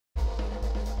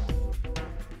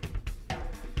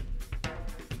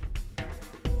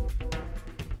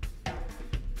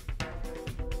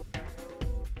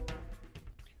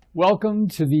Welcome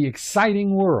to the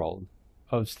exciting world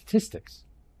of statistics.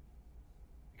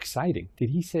 Exciting. Did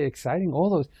he say exciting? All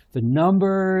those, the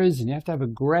numbers, and you have to have a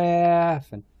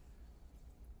graph. And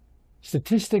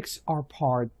statistics are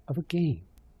part of a game.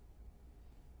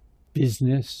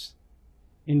 Business,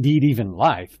 indeed even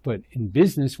life, but in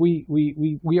business we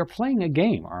are playing a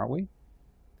game, aren't we?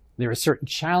 There are certain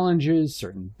challenges,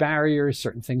 certain barriers,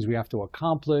 certain things we have to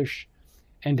accomplish.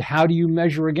 And how do you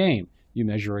measure a game? You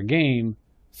measure a game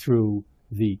through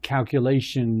the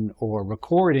calculation or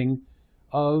recording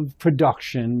of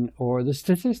production or the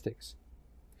statistics.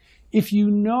 If you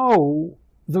know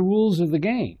the rules of the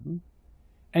game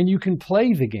and you can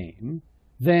play the game,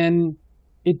 then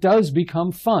it does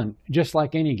become fun, just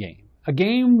like any game. A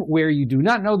game where you do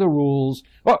not know the rules,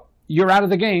 well, you're out of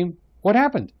the game. What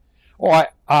happened? Oh,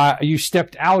 you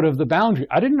stepped out of the boundary.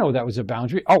 I didn't know that was a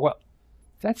boundary. Oh, well,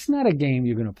 that's not a game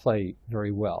you're going to play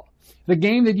very well. The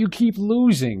game that you keep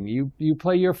losing, you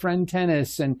play your friend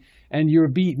tennis and you're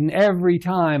beaten every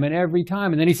time. And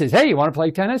then he says, hey, you want to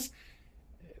play tennis?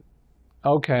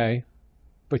 Okay,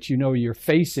 but you know you're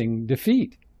facing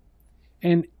defeat.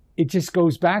 And it just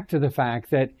goes back to the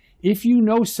fact that if you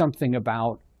know something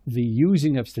about the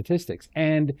using of statistics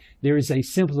and there is a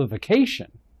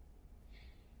simplification,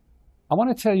 I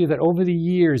want to tell you that over the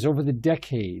years, over the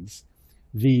decades,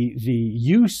 the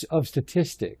use of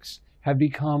statistics have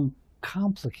become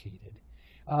complicated.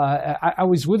 I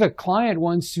was with a client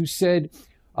once who said,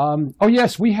 oh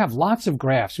yes, we have lots of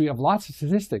graphs, we have lots of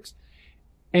statistics.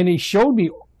 And he showed me,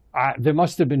 there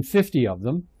must have been 50 of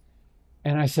them.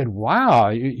 And I said, wow,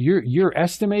 you're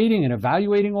estimating and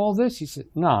evaluating all this? He said,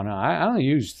 no, I only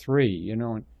use 3, you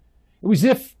know. It was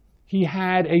as if he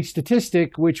had a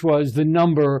statistic which was the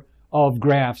number of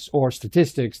graphs or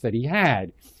statistics that he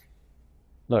had.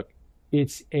 Look,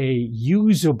 it's a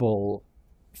usable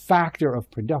factor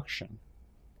of production.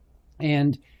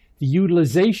 And the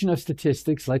utilization of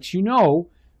statistics lets you know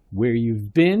where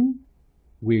you've been,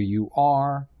 where you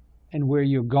are, and where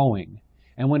you're going.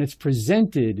 And when it's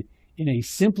presented in a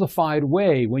simplified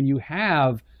way, when you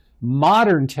have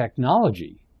modern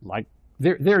technology, like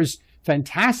there's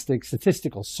fantastic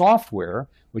statistical software,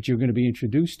 which you're going to be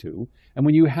introduced to. And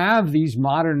when you have these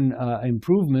modern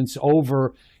improvements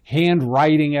over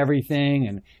handwriting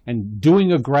everything and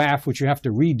doing a graph, which you have to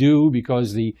redo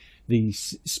because the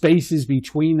spaces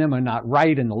between them are not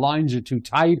right and the lines are too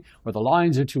tight or the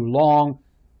lines are too long.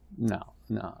 No.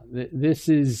 This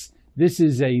is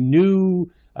a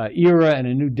new era and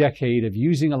a new decade of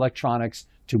using electronics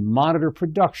to monitor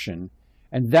production.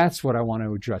 And that's what I want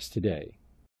to address today.